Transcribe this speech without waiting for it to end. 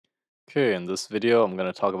Okay, in this video, I'm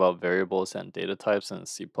going to talk about variables and data types in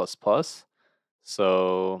C++.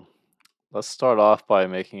 So let's start off by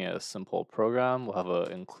making a simple program. We'll have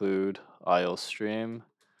a include IO stream,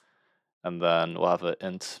 and then we'll have an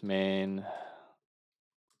int main.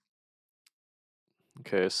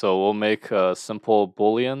 Okay, so we'll make a simple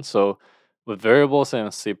boolean. So with variables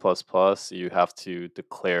in C++, you have to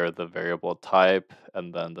declare the variable type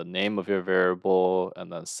and then the name of your variable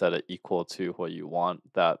and then set it equal to what you want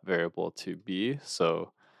that variable to be.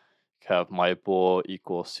 So have my bool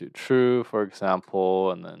equals to true, for example,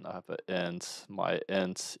 and then I have an int, my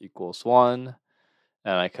int equals 1,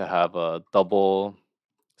 and I could have a double.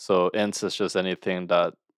 So int is just anything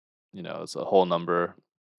that, is a whole number.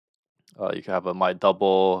 You could have a my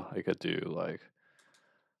double, I could do like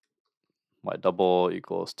my double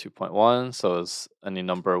equals 2.1, so it's any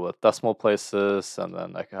number with decimal places, and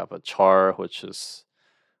then I could have a char, which is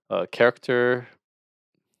a character,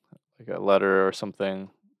 like a letter or something.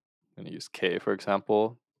 I'm gonna use K, for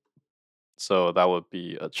example. So that would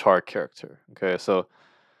be a char character. Okay, so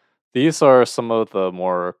these are some of the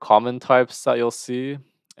more common types that you'll see.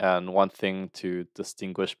 And one thing to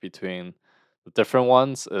distinguish between the different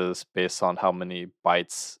ones is based on how many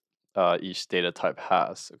bytes each data type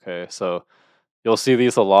has. Okay, so you'll see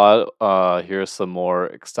these a lot. Here's some more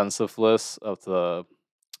extensive list of the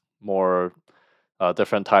more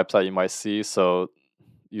different types that you might see. So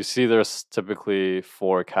you see there's typically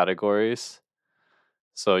 4 categories.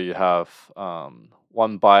 So you have 1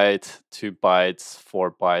 byte, 2 bytes,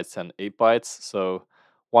 4 bytes, and 8 bytes. So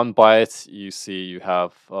 1 byte, you see you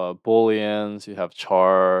have booleans, you have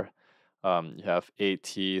char, you have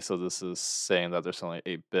AT. So this is saying that there's only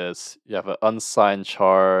 8 bits. You have an unsigned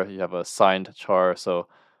char, you have a signed char. So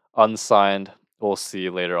unsigned, we'll see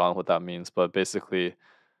later on what that means. But basically,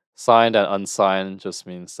 signed and unsigned just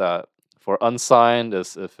means that for unsigned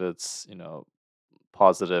is if it's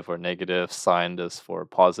positive or negative, signed is for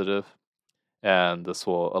positive, and this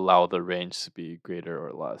will allow the range to be greater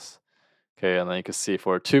or less. Okay, and then you can see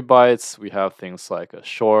for 2 bytes, we have things like a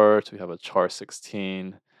short, we have a char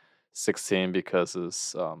 16, 16 because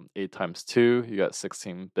it's 8 times 2, you got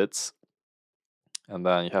 16 bits. And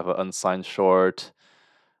then you have an unsigned short,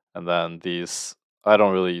 and then these, I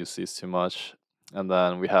don't really use these too much. And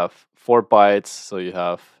then we have 4 bytes, so you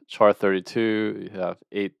have char 32, you have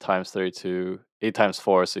 8 times 32, 8 times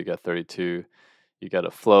 4, so you get 32. You get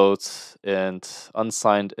a float, int,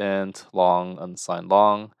 unsigned int, long, unsigned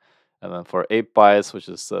long. And then for 8 bytes, which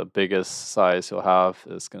is the biggest size you'll have,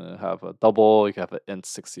 is going to have a double. You can have an int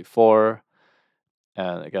 64.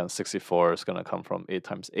 And again, 64 is going to come from 8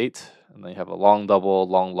 times 8. And then you have a long double,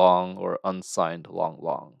 long long, or unsigned long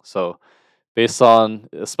long. So based on,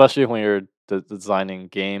 especially when you're designing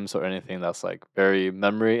games or anything that's like very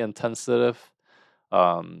memory intensive,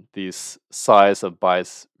 these size of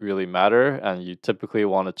bytes really matter, and you typically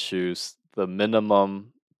want to choose the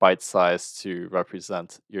minimum byte size to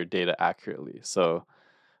represent your data accurately. So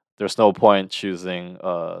there's no point choosing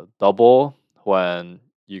a double when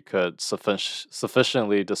you could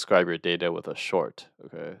sufficiently describe your data with a short.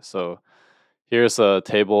 Okay, so here's a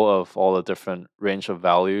table of all the different range of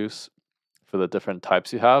values for the different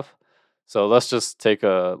types you have. So let's just take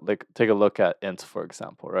a look at int, for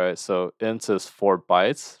example, right? So int is 4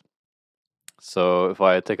 bytes. So if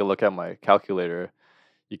I take a look at my calculator,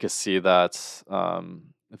 you can see that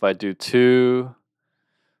if I do 2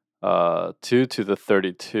 to the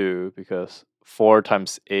 32, because 4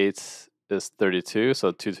 times 8 is 32,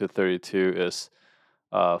 so 2 to 32 is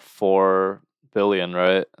 4 billion,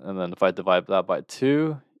 right? And then if I divide that by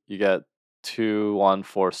 2, you get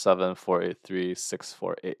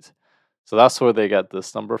 2,147,483,648. So that's where they get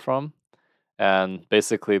this number from. And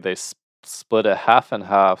basically, they split it half and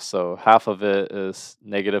half. So half of it is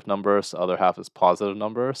negative numbers, the other half is positive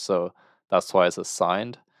numbers. So that's why it's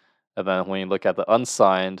assigned. And then when you look at the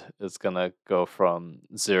unsigned, it's going to go from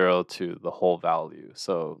 0 to the whole value.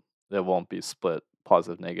 So it won't be split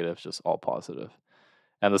positive, negative, just all positive.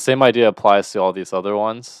 And the same idea applies to all these other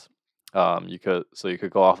ones. You could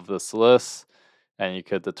go off of this list, and you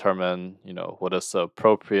could determine, what is the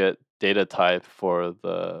appropriate data type for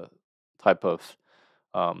the type of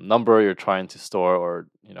number you're trying to store, or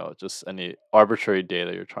just any arbitrary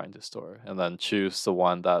data you're trying to store, and then choose the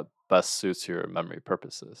one that best suits your memory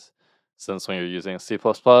purposes. Since when you're using C++,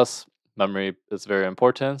 memory is very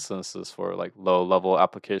important, since it's for like low level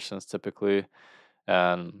applications typically,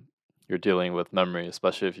 and you're dealing with memory,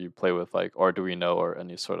 especially if you play with like Arduino or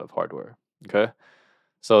any sort of hardware. Okay,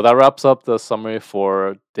 so that wraps up the summary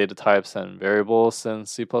for data types and variables in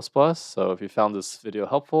C++. So if you found this video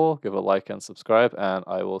helpful, give a like and subscribe, and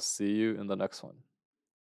I will see you in the next one.